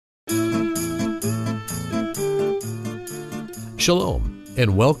Shalom,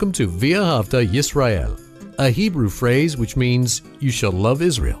 and welcome to V'ahavta Yisrael, a Hebrew phrase which means you shall love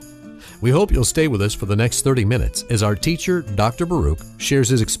Israel. We hope you'll stay with us for the next 30 minutes as our teacher, Dr. Baruch, shares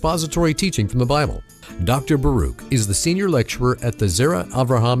his expository teaching from the Bible. Dr. Baruch is the senior lecturer at the Zera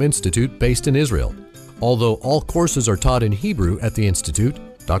Avraham Institute based in Israel. Although all courses are taught in Hebrew at the Institute,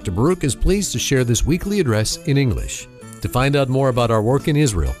 Dr. Baruch is pleased to share this weekly address in English. To find out more about our work in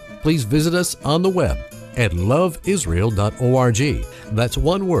Israel, please visit us on the web at loveisrael.org. That's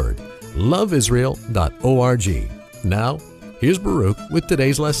one word, loveisrael.org. Now, here's Baruch with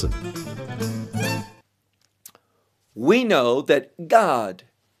today's lesson. We know that God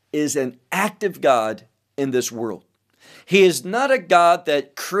is an active God in this world. He is not a God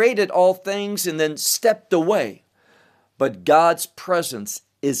that created all things and then stepped away, but God's presence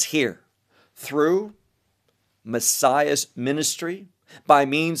is here through Messiah's ministry, by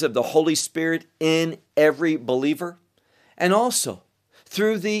means of the Holy Spirit in every believer, and also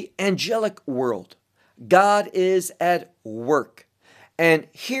through the angelic world. God is at work. And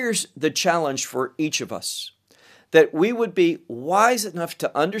here's the challenge for each of us, that we would be wise enough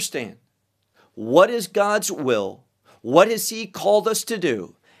to understand what is God's will, what has He called us to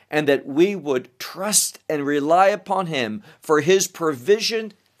do, and that we would trust and rely upon Him for His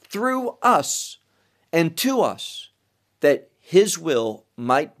provision through us and to us, that His will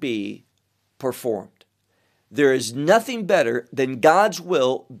might be performed. There is nothing better than God's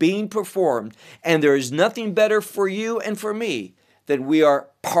will being performed, and there is nothing better for you and for me than we are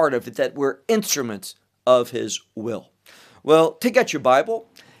part of it, that we're instruments of His will. Well, take out your Bible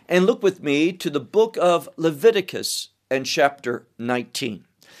and look with me to the book of Leviticus and chapter 19.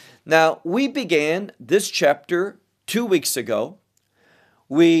 Now, we began this chapter 2 weeks ago.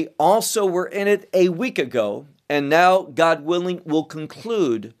 We also were in it a week ago, and now, God willing, we'll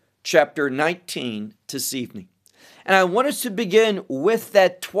conclude chapter 19 this evening. And I want us to begin with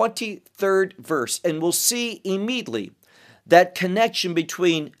that 23rd verse, and we'll see immediately that connection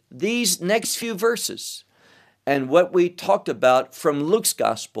between these next few verses and what we talked about from Luke's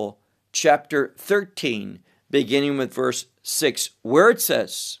Gospel, chapter 13, beginning with verse 6, where it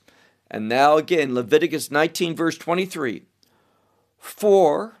says, and now again, Leviticus 19, verse 23,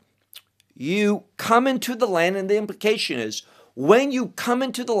 "For you come into the land," and the implication is, when you come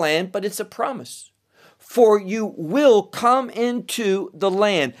into the land, but it's a promise. For you will come into the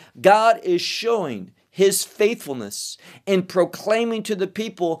land. God is showing His faithfulness in proclaiming to the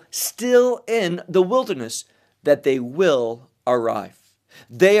people still in the wilderness that they will arrive.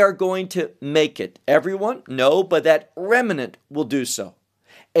 They are going to make it. Everyone? No, but that remnant will do so.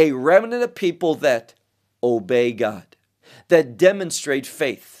 A remnant of people that obey God, that demonstrate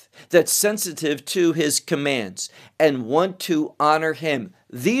faith, that's sensitive to His commands and want to honor Him.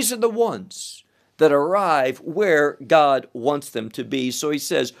 These are the ones that arrive where God wants them to be. So He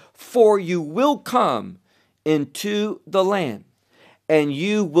says, "For you will come into the land, and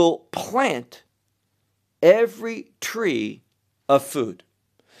you will plant every tree of food."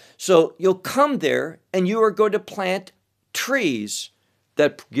 So you'll come there and you are going to plant trees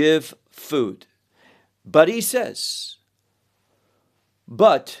that give food. But He says,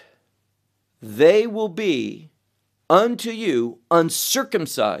 "But they will be unto you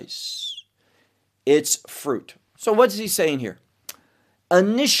uncircumcised its fruit." So what is He saying here?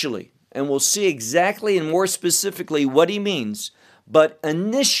 Initially, and we'll see exactly and more specifically what He means, but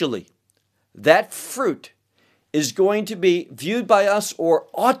initially, that fruit is going to be viewed by us, or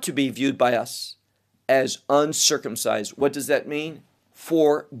ought to be viewed by us, as uncircumcised. What does that mean?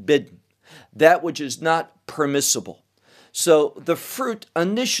 Forbidden. That which is not permissible. So the fruit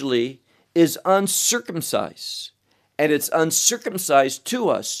initially is uncircumcised, and it's uncircumcised to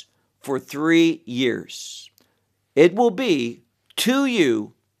us for 3 years. It will be to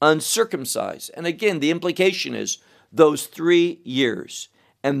you uncircumcised. And again, the implication is those 3 years.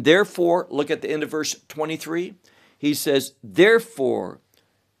 And therefore, look at the end of verse 23. He says, "Therefore,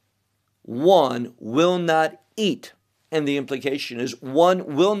 one will not eat." And the implication is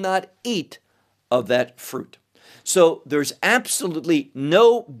one will not eat of that fruit. So there's absolutely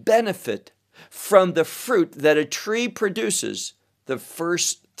no benefit from the fruit that a tree produces the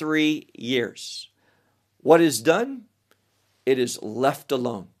first 3 years. What is done? It is left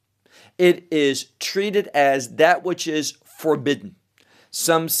alone. It is treated as that which is forbidden.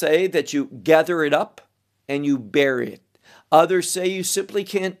 Some say that you gather it up and you bury it. Others say you simply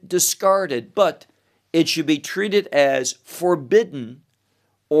can't discard it, but it should be treated as forbidden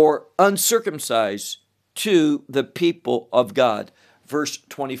or uncircumcised to the people of God. Verse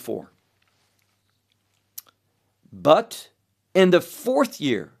 24. "But in the 4th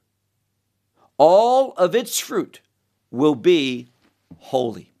year, all of its fruit will be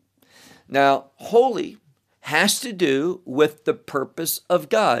holy. Now, holy has to do with the purpose of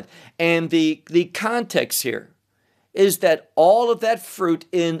God. And the context here is that all of that fruit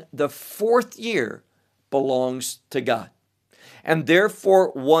in the fourth year belongs to God. And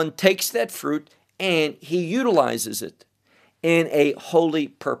therefore, one takes that fruit and he utilizes it in a holy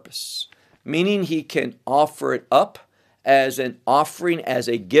purpose, meaning he can offer it up as an offering, as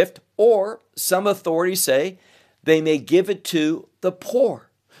a gift, or some authorities say they may give it to the poor.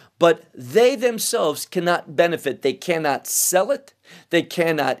 But they themselves cannot benefit. They cannot sell it. They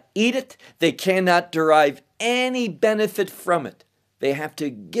cannot eat it. They cannot derive any benefit from it. They have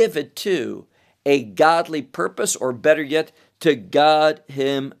to give it to a godly purpose, or better yet, to God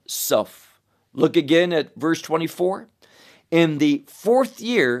himself. Look again at verse 24. In the fourth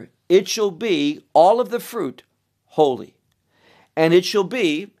year, it shall be all of the fruit holy. And it shall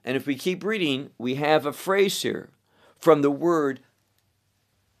be, and if we keep reading, we have a phrase here from the word,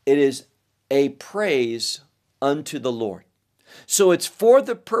 it is a praise unto the Lord. So it's for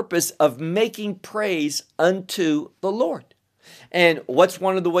the purpose of making praise unto the Lord. And what's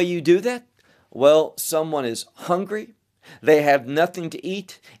one of the way you do that? Well, someone is hungry, they have nothing to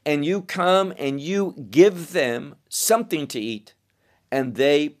eat, and you come and you give them something to eat, and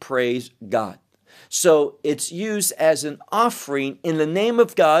they praise God. So it's used as an offering in the name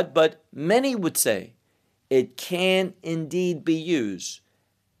of God, but many would say it can indeed be used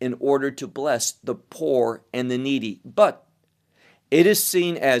in order to bless the poor and the needy, but it is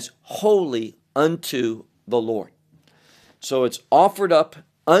seen as holy unto the Lord. So it's offered up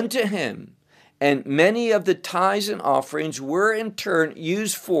unto him, and many of the tithes and offerings were in turn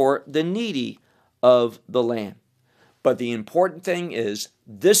used for the needy of the land. But the important thing is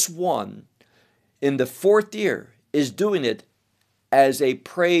this one in the fourth year is doing it as a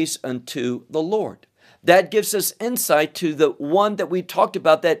praise unto the Lord. That gives us insight to the one that we talked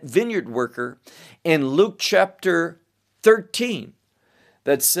about, that vineyard worker in Luke chapter 13,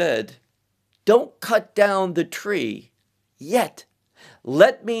 that said, don't cut down the tree yet.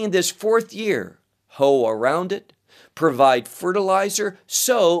 Let me in this fourth year hoe around it, provide fertilizer,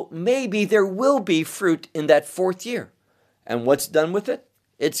 so maybe there will be fruit in that fourth year. And what's done with it?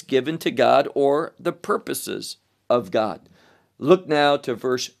 It's given to God, or the purposes of God. Look now to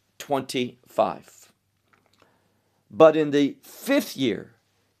verse 25. But in the fifth year,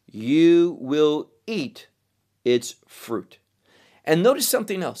 you will eat its fruit. And notice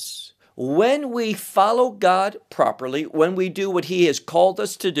something else. When we follow God properly, when we do what he has called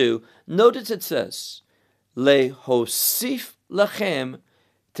us to do, notice it says, Lehosif lachem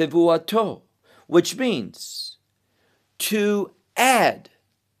tevuato, which means to add.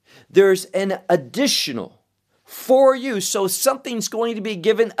 There's an additional for you. So something's going to be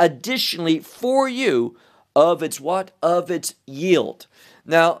given additionally for you of its what? Of its yield.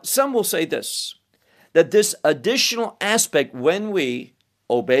 Now, some will say this, that this additional aspect, when we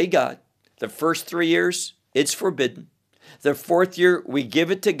obey God, the first 3 years, it's forbidden. The fourth year, we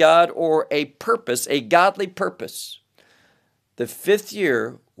give it to God, or a purpose, a godly purpose. The fifth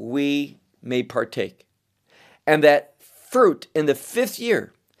year, we may partake. And that fruit in the fifth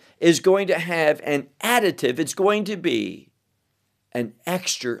year is going to have an additive. It's going to be an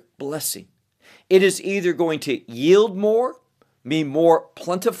extra blessing. It is either going to yield more, be more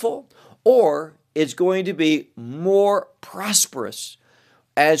plentiful, or it's going to be more prosperous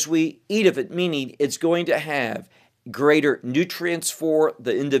as we eat of it, meaning it's going to have greater nutrients for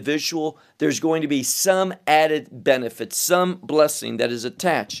the individual. There's going to be some added benefit, some blessing that is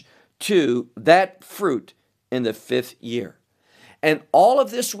attached to that fruit in the fifth year. And all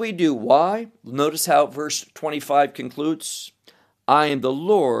of this we do. Why? Notice how verse 25 concludes. I am the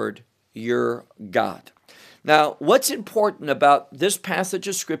Lord your God. Now, what's important about this passage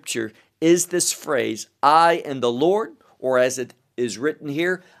of Scripture is this phrase, I am the Lord, or as it is written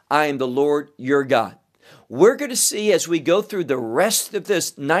here, I am the Lord your God. We're going to see as we go through the rest of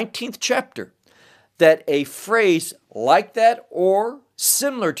this 19th chapter that a phrase like that or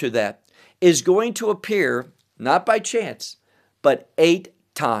similar to that is going to appear, not by chance, but 8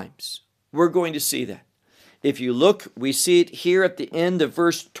 times. We're going to see that. If you look, we see it here at the end of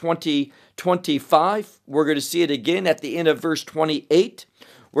verse 25. We're going to see it again at the end of verse 28.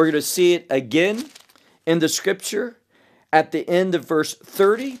 We're going to see it again in the scripture at the end of verse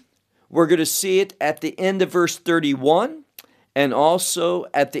 30. We're going to see it at the end of verse 31 and also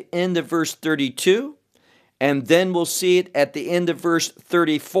at the end of verse 32. And then we'll see it at the end of verse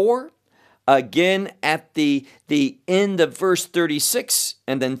 34, again at the end of verse 36,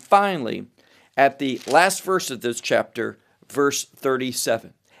 and then finally at the last verse of this chapter, verse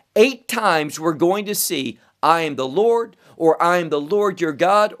 37. 8 times we're going to see, I am the Lord, or I am the Lord your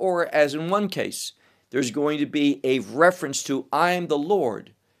God, or as in one case, there's going to be a reference to I am the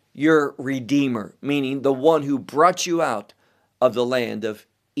Lord, your Redeemer, meaning the one who brought you out of the land of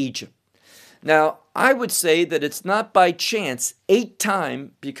Egypt. Now, I would say that it's not by chance 8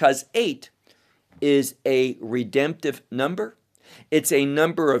 times, because 8 is a redemptive number. It's a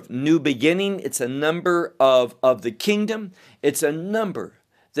number of new beginning. It's a number of the kingdom. It's a number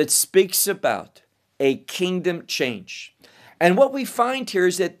that speaks about a kingdom change. And what we find here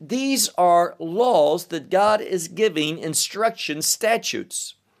is that these are laws that God is giving, instructions,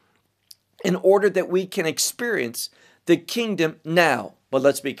 statutes, in order that we can experience the kingdom now. But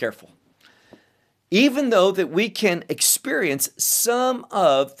let's be careful. Even though that we can experience some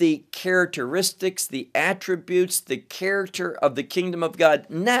of the characteristics, the attributes, the character of the kingdom of God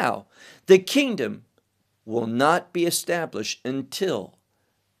now, the kingdom will not be established until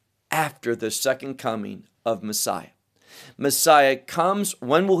after the second coming of Messiah. Messiah comes.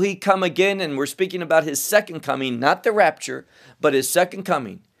 When will he come again? And we're speaking about his second coming, not the rapture, but his second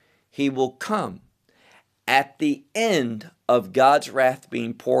coming. He will come at the end of God's wrath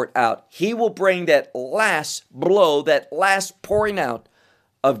being poured out. He will bring that last blow, that last pouring out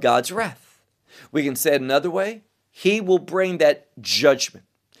of God's wrath. We can say it another way. He will bring that judgment.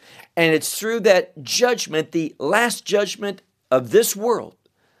 And it's through that judgment, the last judgment of this world,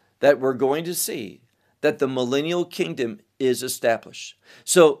 that we're going to see that the millennial kingdom is established.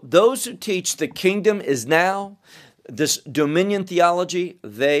 So those who teach the kingdom is now, this dominion theology,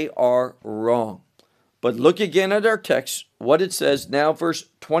 they are wrong. But look again at our text, what it says now, verse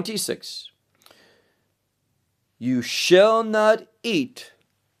 26. You shall not eat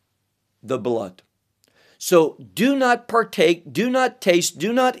the blood. So do not partake, do not taste,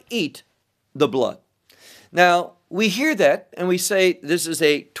 do not eat the blood. Now, we hear that and we say this is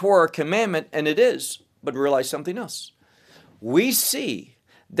a Torah commandment, and it is, but realize something else. We see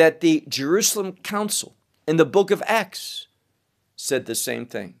that the Jerusalem Council in the book of Acts said the same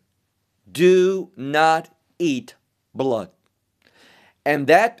thing. Do not eat blood. And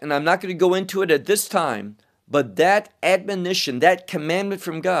I'm not going to go into it at this time, but that admonition, that commandment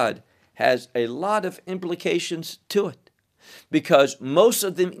from God has a lot of implications to it. Because most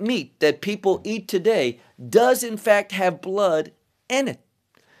of the meat that people eat today does in fact have blood in it.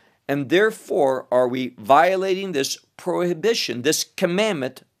 And therefore are we violating this prohibition, this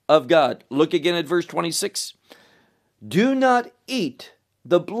commandment of God. Look again at verse 26. Do not eat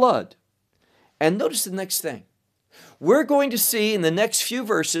the blood. And notice the next thing. We're going to see in the next few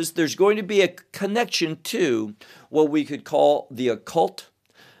verses, there's going to be a connection to what we could call the occult,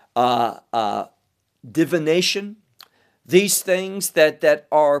 divination, these things that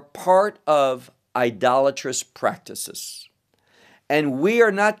are part of idolatrous practices. And we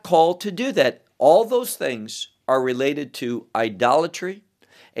are not called to do that. All those things are related to idolatry,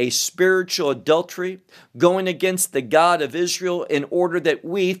 a spiritual adultery, going against the God of Israel in order that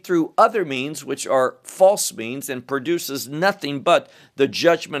we, through other means, which are false means and produces nothing but the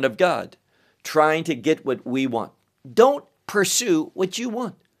judgment of God, trying to get what we want. Don't pursue what you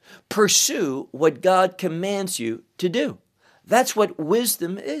want. Pursue what God commands you to do. That's what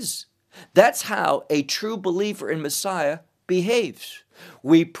wisdom is. That's how a true believer in Messiah behaves.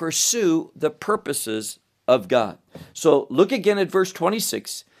 We pursue the purposes of God. So look again at verse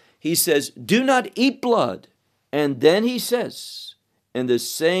 26. He says, do not eat blood. And then he says in the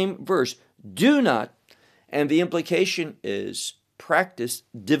same verse, do not, and the implication is practice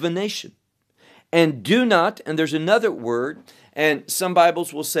divination. And do not, and there's another word, and some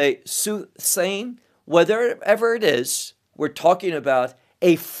Bibles will say soothsaying, whatever it is, we're talking about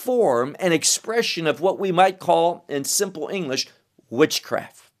a form, an expression of what we might call in simple English,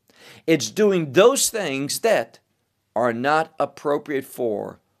 witchcraft. It's doing those things that are not appropriate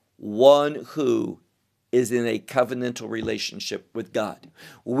for one who is in a covenantal relationship with God.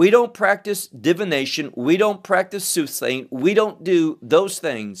 We don't practice divination. We don't practice soothsaying. We don't do those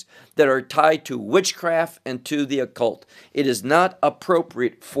things that are tied to witchcraft and to the occult. It is not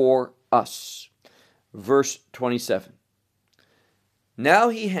appropriate for us. Verse 27. Now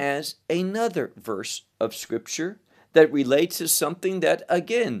he has another verse of Scripture that relates to something that,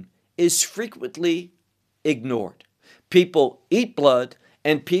 again, is frequently ignored. People eat blood,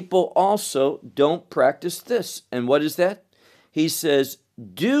 and people also don't practice this. And what is that? He says,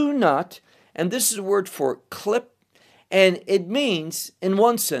 do not, and this is a word for clip, and it means, in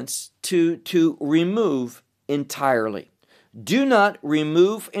one sense, to remove entirely. Do not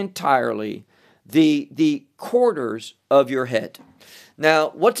remove entirely the quarters of your head. Now,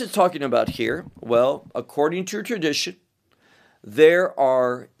 what's it talking about here? Well, according to tradition, there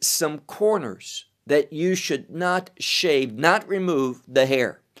are some corners that you should not shave, not remove the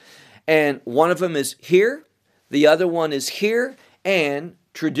hair. And one of them is here, the other one is here, and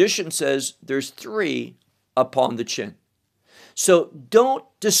tradition says there's 3 upon the chin. So don't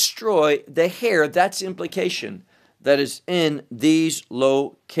destroy the hair. That's the implication that is in these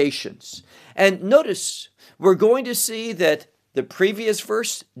locations. And notice, we're going to see that the previous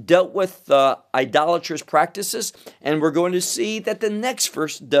verse dealt with idolatrous practices, and we're going to see that the next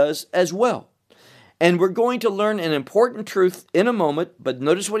verse does as well. And we're going to learn an important truth in a moment, but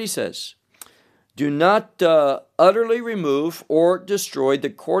notice what he says. Do not utterly remove or destroy the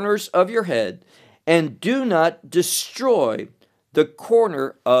corners of your head, and do not destroy the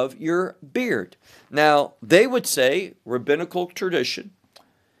corner of your beard. Now, they would say, rabbinical tradition,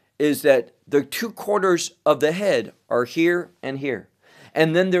 is that the 2 corners of the head are here and here.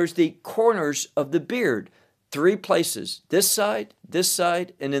 And then there's the corners of the beard, 3 places, this side,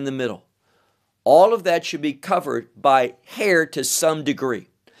 and in the middle. All of that should be covered by hair to some degree.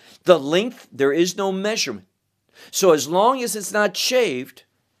 The length, there is no measurement. So as long as it's not shaved,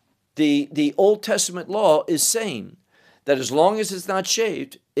 the Old Testament law is saying that as long as it's not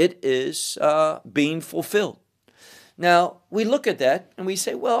shaved, it is being fulfilled. Now, we look at that and we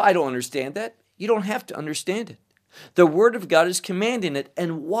say, well, I don't understand that. You don't have to understand it. The Word of God is commanding it,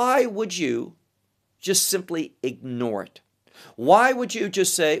 and why would you just simply ignore it? Why would you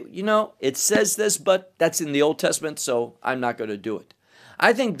just say, it says this, but that's in the Old Testament, so I'm not going to do it?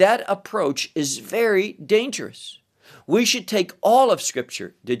 I think that approach is very dangerous. We should take all of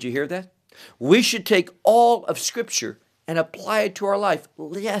Scripture. Did you hear that? We should take all of Scripture and apply it to our life.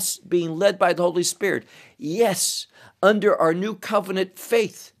 Yes, being led by the Holy Spirit. Yes, under our new covenant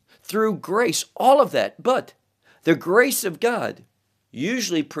faith, through grace, all of that. But the grace of God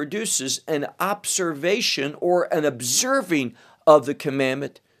usually produces an observation or an observing of the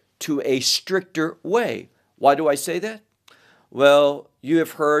commandment to a stricter way. Why do I say that? Well, you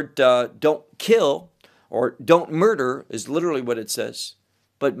have heard don't kill or don't murder is literally what it says.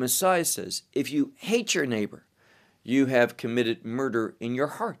 But Messiah says, if you hate your neighbor, you have committed murder in your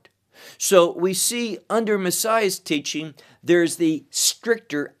heart. So we see under Messiah's teaching, there's the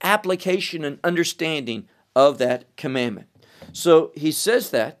stricter application and understanding of that commandment. So he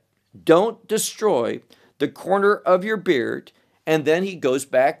says that, don't destroy the corner of your beard, and then he goes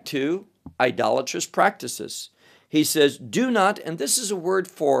back to idolatrous practices. He says, do not, and this is a word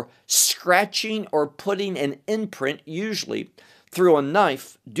for scratching or putting an imprint, usually through a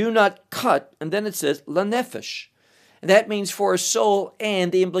knife, do not cut, and then it says, lanephesh. And that means for a soul,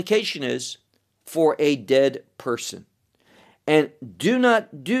 and the implication is for a dead person. And do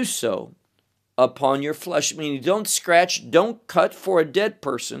not do so upon your flesh, meaning don't scratch, don't cut for a dead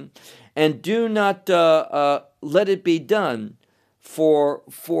person, and do not let it be done for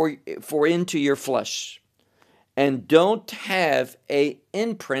into your flesh. And don't have a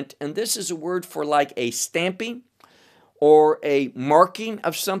imprint, and this is a word for like a stamping or a marking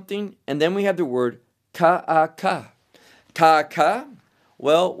of something, and then we have the word ka'aka. Ka'aka,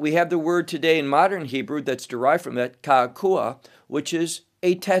 well, we have the word today in modern Hebrew that's derived from that, ka'akua, which is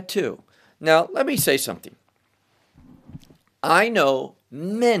a tattoo. Now, let me say something. I know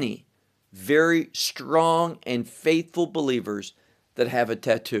many very strong and faithful believers that have a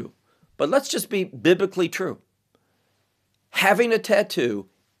tattoo. But let's just be biblically true. Having a tattoo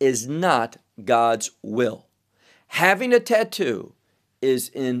is not God's will. Having a tattoo is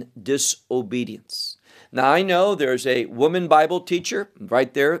in disobedience. Now, I know there's a woman Bible teacher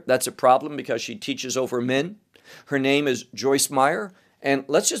right there. That's a problem because she teaches over men. Her name is Joyce Meyer. And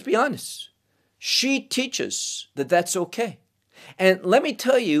let's just be honest. She teaches that that's okay. And let me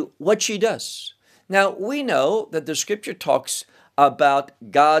tell you what she does. Now, we know that the scripture talks about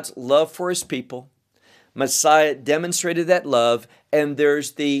God's love for his people. Messiah demonstrated that love, and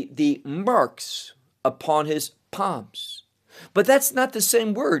there's the marks upon his palms. But that's not the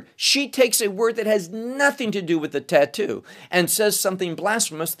same word. She takes a word that has nothing to do with the tattoo and says something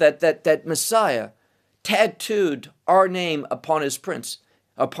blasphemous that Messiah tattooed our name upon his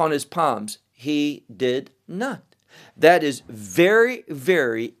palms. He did not. That is very,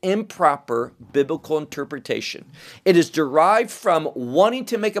 very improper biblical interpretation. It is derived from wanting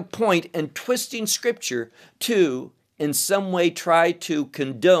to make a point and twisting scripture to, in some way, try to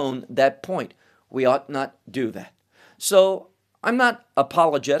condone that point. We ought not do that. So I'm not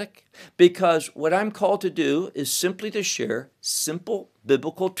apologetic because what I'm called to do is simply to share simple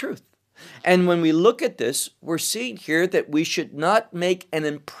biblical truth. And when we look at this, we're seeing here that we should not make an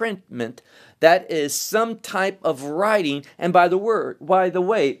imprintment that is some type of writing. By the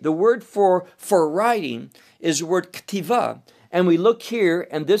way, the word for writing is the word ktiva, And we look here,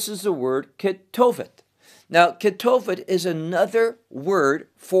 and this is the word ketovet. Now, ketovet is another word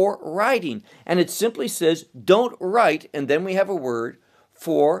for writing, and it simply says, don't write, and then we have a word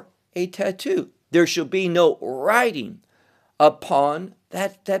for a tattoo. There shall be no writing upon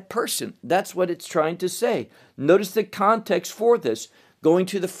that person. That's what it's trying to say. Notice the context for this, going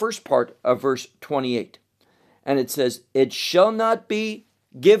to the first part of verse 28. And it says, it shall not be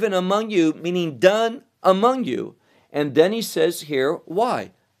given among you, meaning done among you. And then he says here,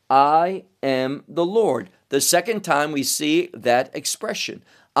 why? I am the Lord. The second time we see that expression.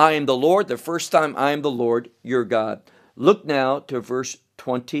 I am the Lord. The first time, I am the Lord, your God. Look now to verse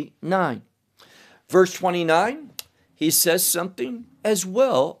 29. Verse 29, he says something as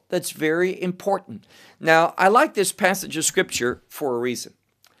well that's very important. Now, I like this passage of Scripture for a reason.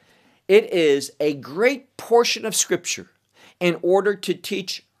 It is a great portion of Scripture in order to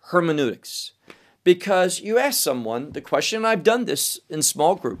teach hermeneutics. Because you ask someone the question, and I've done this in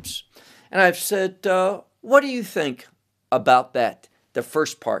small groups, and I've said, what do you think about that? The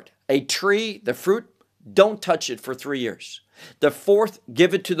first part, a tree, the fruit, don't touch it for 3 years. The fourth,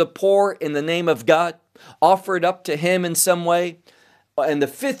 give it to the poor in the name of God, offer it up to him in some way. And the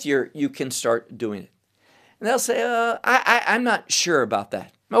fifth year, you can start doing it. And they'll say, I'm not sure about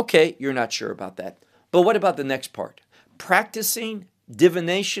that. Okay, you're not sure about that. But what about the next part? Practicing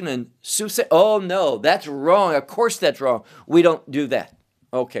divination and soothsaying? Oh, no, that's wrong. Of course that's wrong. We don't do that.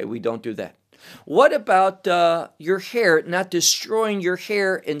 Okay, we don't do that. What about your hair, not destroying your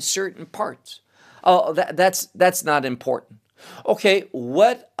hair in certain parts? Oh, that's not important. Okay,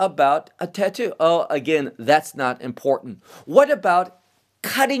 what about a tattoo? Oh, again, that's not important. What about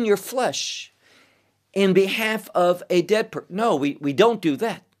cutting your flesh in behalf of a dead person? No, we don't do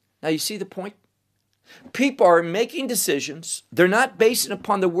that. Now, you see the point? People are making decisions. They're not basing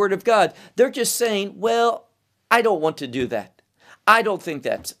upon the Word of God. They're just saying, well, I don't want to do that. I don't think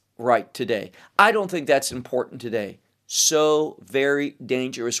that's right today. I don't think that's important today. So very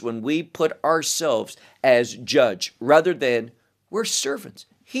dangerous when we put ourselves as judge rather than we're servants.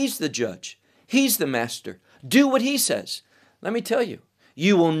 He's the judge. He's the master. Do what he says. Let me tell you,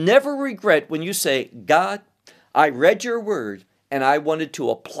 you will never regret when you say, God, I read your word and I wanted to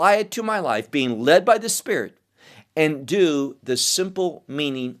apply it to my life, being led by the Spirit, and do the simple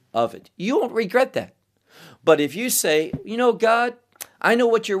meaning of it. You won't regret that. But if you say, God, I know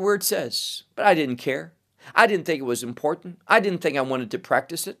what your word says, but I didn't care. I didn't think it was important. I didn't think I wanted to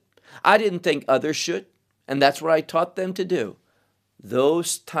practice it. I didn't think others should. And that's what I taught them to do.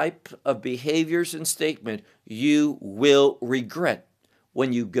 Those type of behaviors and statement you will regret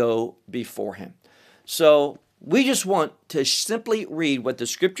when you go before him. So we just want to simply read what the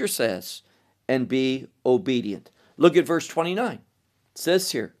Scripture says and be obedient. Look at verse 29. It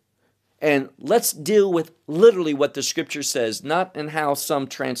says here, and let's deal with literally what the Scripture says, not in how some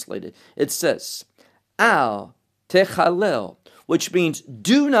translate it. It says, al techalel, which means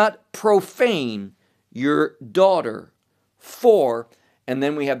do not profane your daughter for, and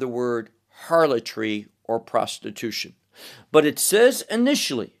then we have the word harlotry or prostitution. But it says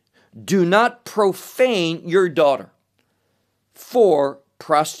initially, do not profane your daughter for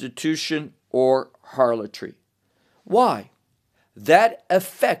prostitution or harlotry. Why? That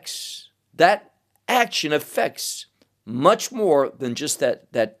action affects much more than just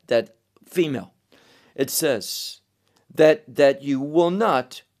that female. It says that you will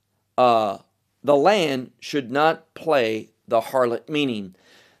not, the land should not play the harlot, meaning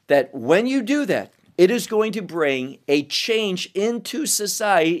that when you do that, it is going to bring a change into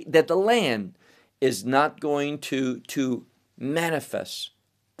society that the land is not going to manifest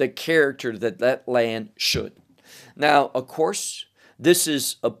the character that land should. Now, of course, this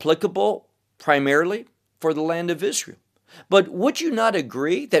is applicable primarily for the land of Israel. But would you not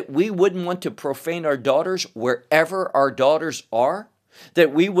agree that we wouldn't want to profane our daughters wherever our daughters are?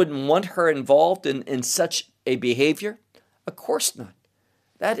 That we wouldn't want her involved in such a behavior? Of course not.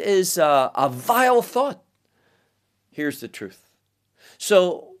 That is a vile thought. Here's the truth.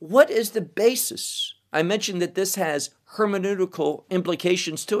 So what is the basis? I mentioned that this has hermeneutical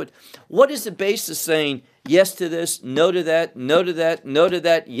implications to it. What is the basis saying yes to this, no to that, no to that, no to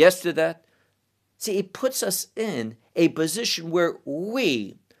that, yes to that? See, it puts us in a position where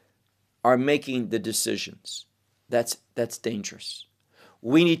we are making the decisions. That's dangerous.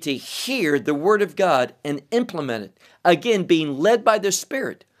 We need to hear the Word of God and implement it. Again, being led by the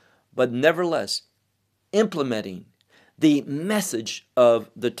Spirit, but nevertheless, implementing the message of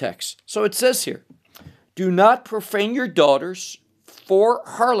the text. So it says here, do not profane your daughters for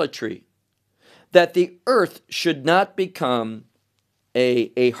harlotry, that the earth should not become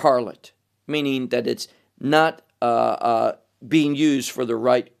a harlot, meaning that it's not being used for the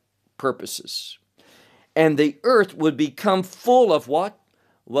right purposes. And the earth would become full of what?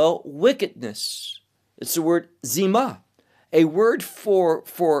 Well, wickedness. It's the word zima, a word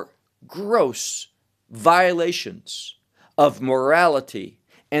for gross violations of morality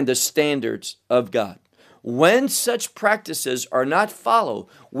and the standards of God. When such practices are not followed,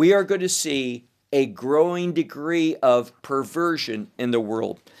 we are going to see a growing degree of perversion in the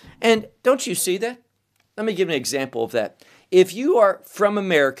world. And don't you see that? Let me give an example of that. If you are from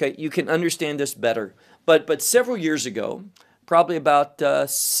America, you can understand this better. But several years ago, probably about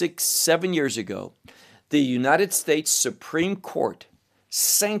 6-7 years ago, the United States Supreme Court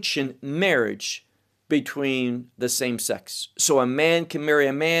sanctioned marriage between the same sex. So a man can marry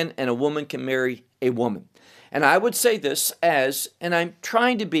a man and a woman can marry a woman. And I would say this and I'm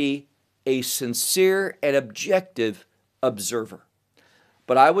trying to be a sincere and objective observer.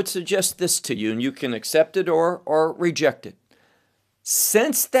 But I would suggest this to you, and you can accept it or reject it.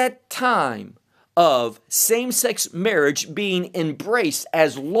 Since that time of same-sex marriage being embraced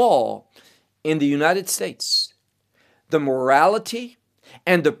as law in the United States, the morality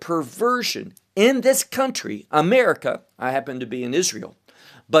and the perversion in this country, America, I happen to be in Israel,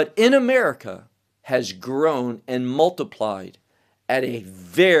 but in America has grown and multiplied at a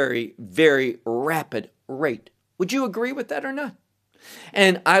very, very rapid rate. Would you agree with that or not?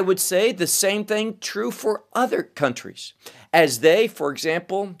 And I would say the same thing true for other countries. As they, for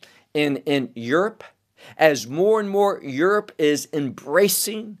example, in Europe, as more and more Europe is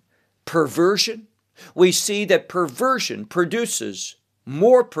embracing perversion, we see that perversion produces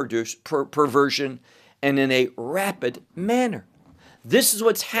more perversion and in a rapid manner. This is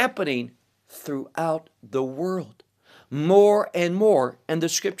what's happening throughout the world. More and more, and the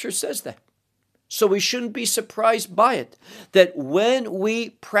scripture says that. So we shouldn't be surprised by it, that when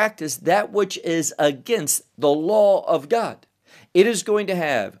we practice that which is against the law of God, it is going to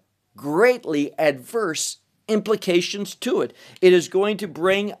have greatly adverse implications to it. It is going to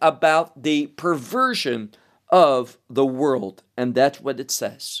bring about the perversion of the world, and that's what it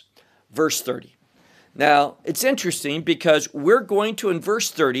says. Verse 30. Now, it's interesting because we're going to, in verse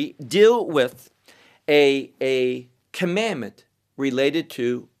 30, deal with a commandment related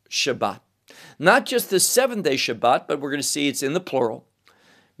to Shabbat. Not just the 7-day Shabbat, but we're going to see it's in the plural,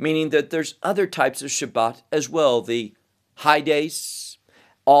 meaning that there's other types of Shabbat as well. The high days,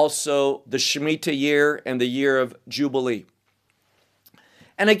 also the Shemitah year and the year of Jubilee.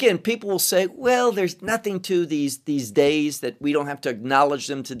 And again, people will say, well, there's nothing to these days that we don't have to acknowledge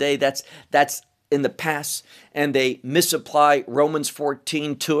them today. That's in the past, and they misapply Romans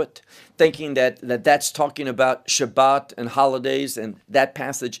 14 to it, thinking that's talking about Shabbat and holidays, and that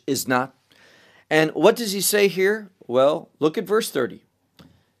passage is not. And what does he say here? Well, look at verse 30.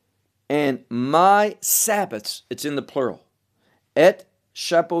 And my Sabbaths, it's in the plural, et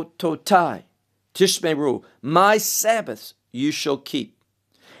Shabbototai, tishmeru, my Sabbaths you shall keep.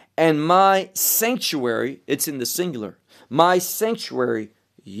 And my sanctuary, it's in the singular, my sanctuary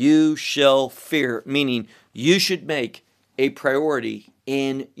you shall fear, meaning you should make a priority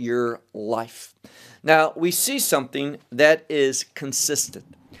in your life. Now, we see something that is consistent.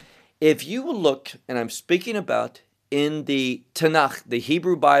 If you will look, and I'm speaking about in the Tanakh, the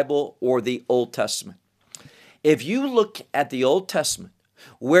Hebrew Bible, or the Old Testament. If you look at the Old Testament,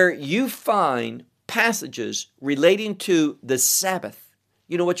 where you find passages relating to the Sabbath,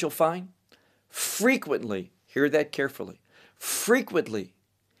 you know what you'll find? Frequently, hear that carefully, frequently,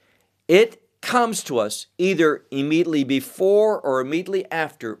 it comes to us either immediately before or immediately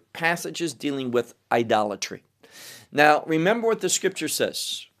after passages dealing with idolatry. Now, remember what the scripture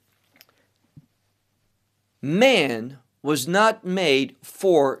says. Man was not made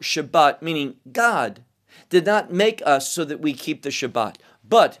for Shabbat, meaning God did not make us so that we keep the Shabbat,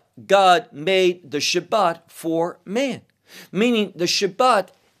 but God made the Shabbat for man, meaning the Shabbat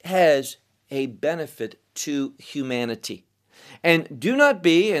has a benefit to humanity. And do not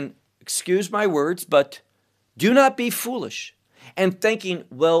be, and excuse my words, but do not be foolish and thinking,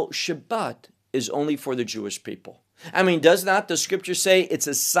 well, Shabbat is only for the Jewish people. I mean, does not the scripture say it's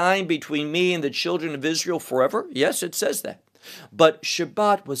a sign between me and the children of Israel forever? Yes, it says that. But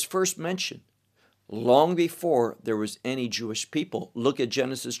Shabbat was first mentioned long before there was any Jewish people. Look at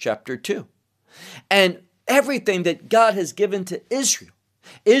Genesis chapter 2. And everything that God has given to Israel,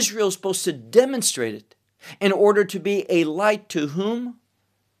 Israel is supposed to demonstrate it in order to be a light to whom?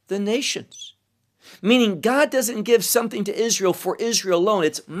 The nations. Meaning God doesn't give something to Israel for Israel alone.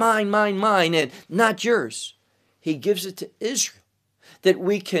 It's mine, mine, mine, and not yours. He gives it to Israel that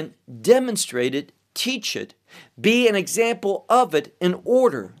we can demonstrate it, teach it, be an example of it in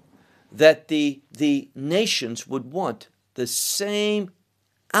order that the nations would want the same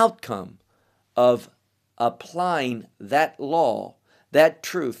outcome of applying that law, that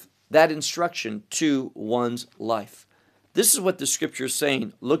truth, that instruction to one's life. This is what the scripture is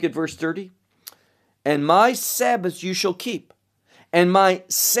saying. Look at verse 30. And my Sabbaths you shall keep, and my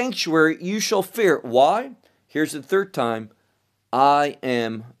sanctuary you shall fear. Why? Here's the third time. I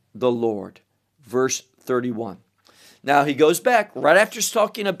am the Lord. Verse 31. Now he goes back, right after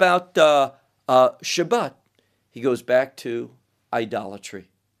talking about Shabbat, he goes back to idolatry,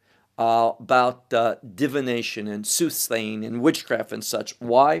 about divination and soothsaying and witchcraft and such.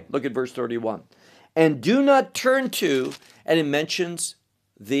 Why? Look at verse 31. And do not turn to, and it mentions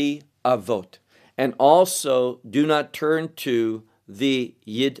the avot. And also do not turn to the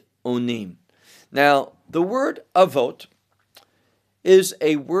Yidonim. Now, the word avot is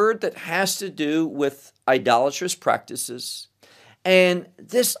a word that has to do with idolatrous practices. And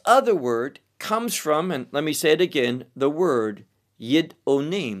this other word comes from, and let me say it again, the word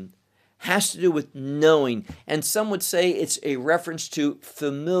Yidonim has to do with knowing. And some would say it's a reference to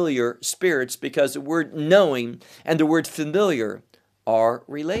familiar spirits because the word knowing and the word familiar are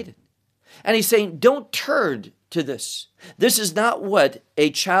related. And he's saying, don't turn to this. This is not what a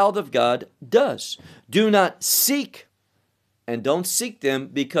child of God does. Do not seek, and don't seek them,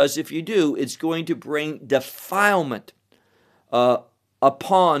 because if you do, it's going to bring defilement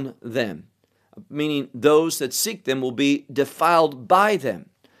upon them. Meaning those that seek them will be defiled by them.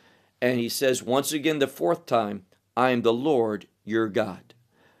 And he says, once again, the fourth time, I am the Lord your God.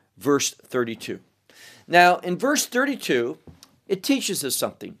 Verse 32. Now, in verse 32, it teaches us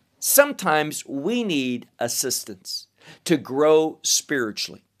something. Sometimes we need assistance to grow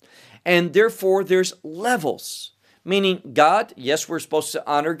spiritually. And therefore, there's levels. Meaning God, yes, we're supposed to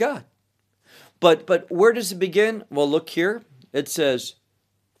honor God. But where does it begin? Well, look here. It says,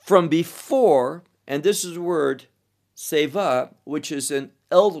 from before, and this is the word seva, which is an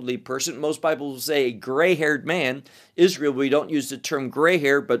elderly person. Most Bibles will say a gray-haired man. Israel, we don't use the term gray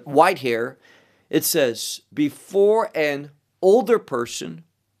hair, but white hair. It says, before an older person,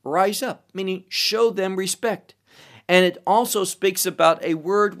 rise up, meaning show them respect. And it also speaks about a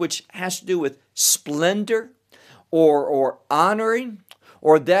word which has to do with splendor or honoring,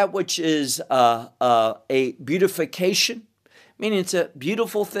 or that which is a beautification, meaning it's a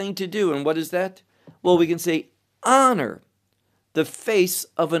beautiful thing to do. And what is that? Well, we can say honor the face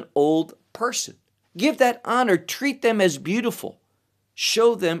of an old person. Give that honor, treat them as beautiful,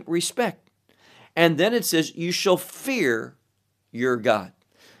 show them respect. And then it says, you shall fear your God.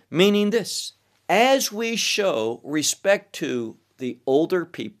 Meaning this, as we show respect to the older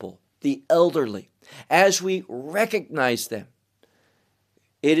people, the elderly, as we recognize them,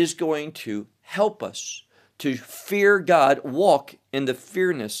 it is going to help us to fear God, walk in the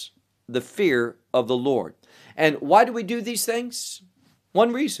fear of the Lord. And why do we do these things?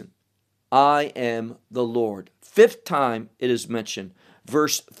 One reason. I am the Lord. Fifth time it is mentioned,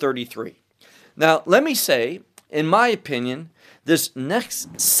 verse 33. Now, let me say, in my opinion, this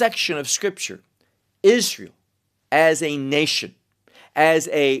next section of Scripture, Israel as a nation, as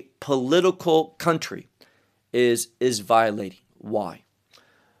a political country, is violating. Why?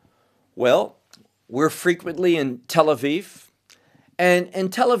 Well, we're frequently in Tel Aviv, and in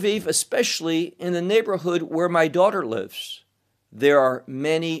Tel Aviv, especially in the neighborhood where my daughter lives, there are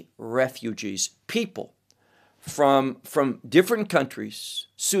many refugees, people from different countries,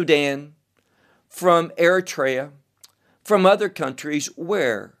 Sudan, from Eritrea, from other countries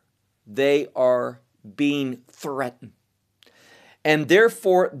where they are being threatened. And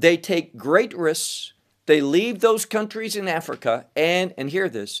therefore, they take great risks. They leave those countries in Africa and hear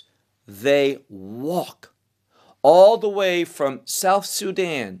this, they walk all the way from South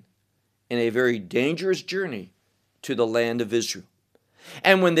Sudan in a very dangerous journey to the land of Israel.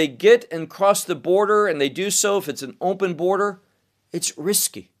 And when they get and cross the border, and they do so, if it's an open border, it's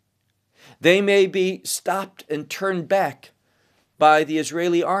risky. They may be stopped and turned back by the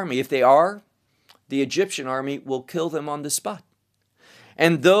Israeli army. If they are, the Egyptian army will kill them on the spot.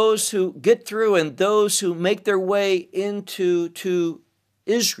 And those who get through and those who make their way into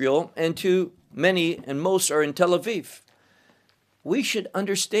Israel, and to many and most are in Tel Aviv, we should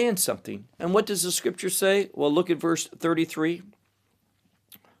understand something. And what does the scripture say? Well, look at verse 33.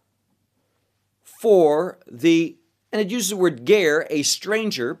 And it uses the word ger, a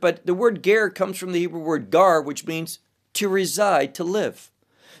stranger, but the word ger comes from the Hebrew word gar, which means to reside, to live.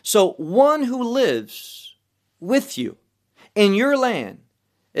 So one who lives with you in your land,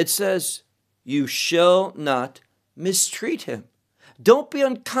 it says, you shall not mistreat him. Don't be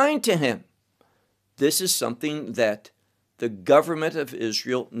unkind to him. This is something that the government of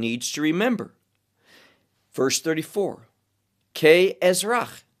Israel needs to remember. Verse 34,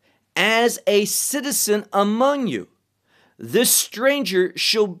 Ke-ezrach, as a citizen among you. This stranger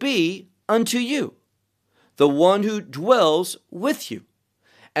shall be unto you, the one who dwells with you.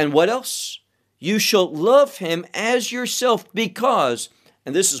 And what else? You shall love him as yourself because,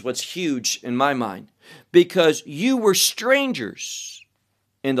 and this is what's huge in my mind, because you were strangers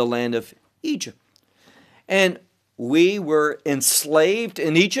in the land of Egypt. And we were enslaved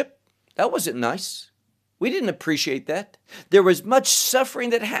in Egypt. That wasn't nice. We didn't appreciate that. There was much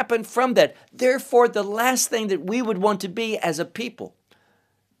suffering that happened from that. Therefore, the last thing that we would want to be as a people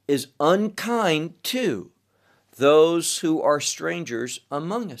is unkind to those who are strangers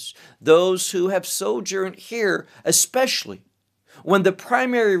among us, those who have sojourned here, especially when the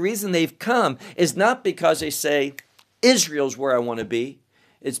primary reason they've come is not because they say, Israel's where I want to be.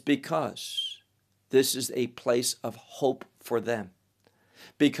 It's because this is a place of hope for them.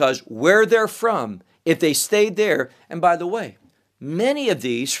 Because where they're from, if they stayed there, and by the way, many of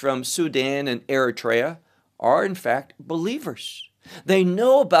these from Sudan and Eritrea are in fact believers. They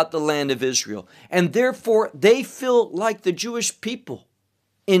know about the land of Israel, and therefore they feel like the Jewish people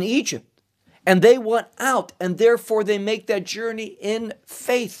in Egypt, and they want out, and therefore they make that journey in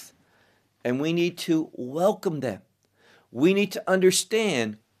faith. And we need to welcome them. We need to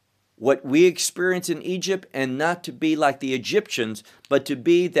understand what we experience in Egypt and not to be like the Egyptians, but to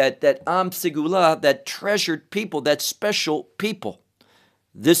be that Am Segula, that treasured people, that special people.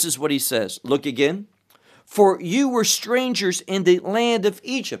 This is what he says. Look again. For you were strangers in the land of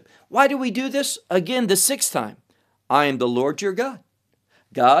Egypt. Why do we do this? Again, the sixth time. I am the Lord your God.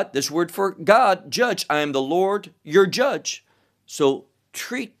 God, this word for God, judge. I am the Lord your judge. So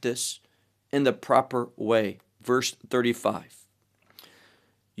treat this in the proper way. Verse 35.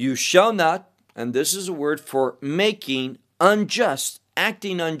 You shall not, and this is a word for making unjust,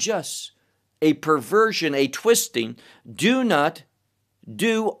 acting unjust, a perversion, a twisting. Do not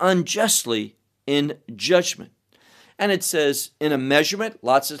do unjustly in judgment. And it says in a measurement,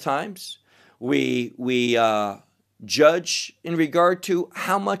 lots of times, we judge in regard to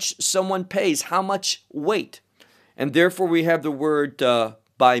how much someone pays, how much weight. And therefore we have the word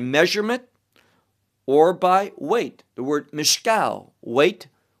by measurement or by weight. The word mishkal, weight,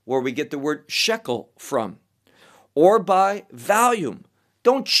 where we get the word shekel from, or by volume.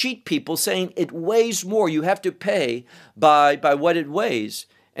 Don't cheat people saying it weighs more. You have to pay by what it weighs,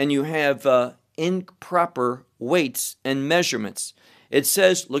 and you have improper weights and measurements. It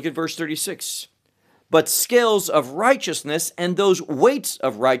says, look at verse 36, but scales of righteousness and those weights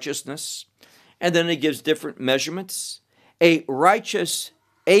of righteousness, and then it gives different measurements, a righteous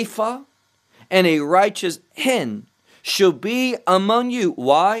ephah and a righteous hin shall be among you.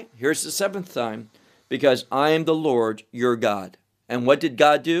 Why? Here's the seventh time. Because I am the Lord your God. And what did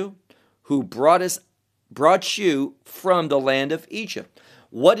God do? Who brought you from the land of Egypt.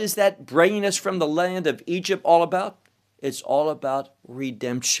 What is that bringing us from the land of Egypt all about? It's all about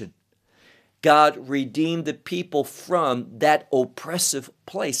redemption. God redeemed the people from that oppressive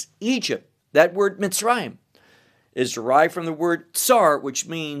place. Egypt, that word Mitzrayim, is derived from the word tsar, which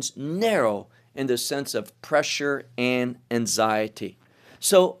means narrow, in the sense of pressure and anxiety.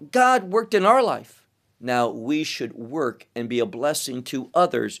 So God worked in our life. Now we should work and be a blessing to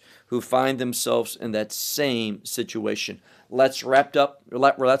others who find themselves in that same situation. Let's wrap up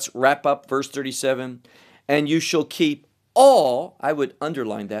verse 37. And you shall keep all, I would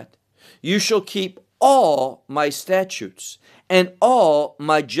underline that, you shall keep all my statutes and all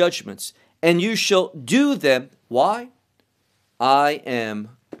my judgments, and you shall do them. Why? I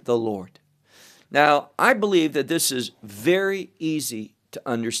am the Lord. Now, I believe that this is very easy to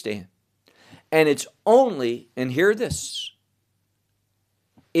understand. And it's only, and hear this,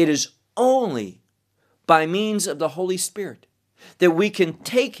 it is only by means of the Holy Spirit that we can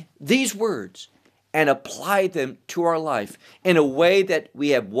take these words and apply them to our life in a way that we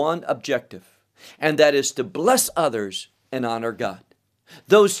have one objective, and that is to bless others and honor God.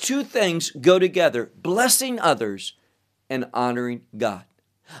 Those two things go together, blessing others and honoring God.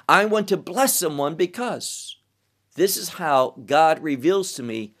 I want to bless someone because this is how God reveals to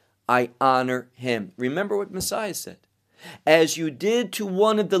me I honor him. Remember what Messiah said. As you did to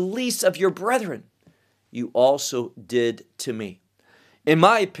one of the least of your brethren, you also did to me. In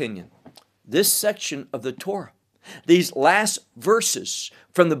my opinion, this section of the Torah, these last verses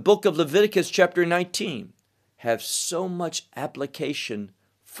from the book of Leviticus chapter 19, have so much application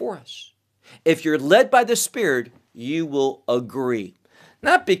for us. If you're led by the Spirit, you will agree.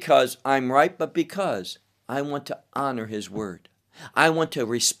 Not because I'm right, but because I want to honor his word. I want to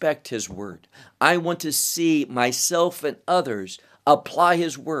respect his word. I want to see myself and others apply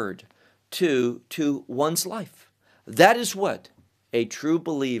his word to one's life. That is what a true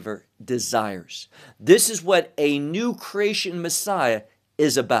believer desires. This is what a new creation Messiah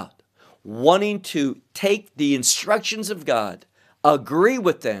is about. Wanting to take the instructions of God, agree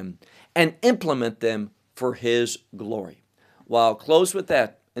with them, and implement them for His glory. Well, I'll close with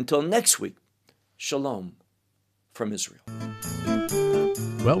that. Until next week, Shalom from Israel.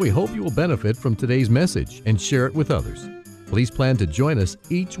 Well, we hope you will benefit from today's message and share it with others. Please plan to join us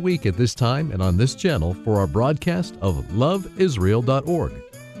each week at this time and on this channel for our broadcast of loveisrael.org.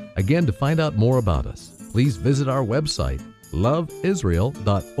 Again, to find out more about us, please visit our website,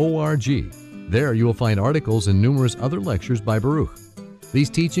 loveisrael.org. There you will find articles and numerous other lectures by Baruch. These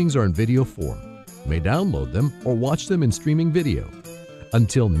teachings are in video form. You may download them or watch them in streaming video.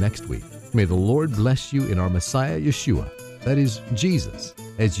 Until next week, may the Lord bless you in our Messiah Yeshua, that is Jesus,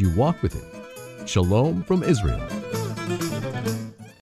 as you walk with Him. Shalom from Israel.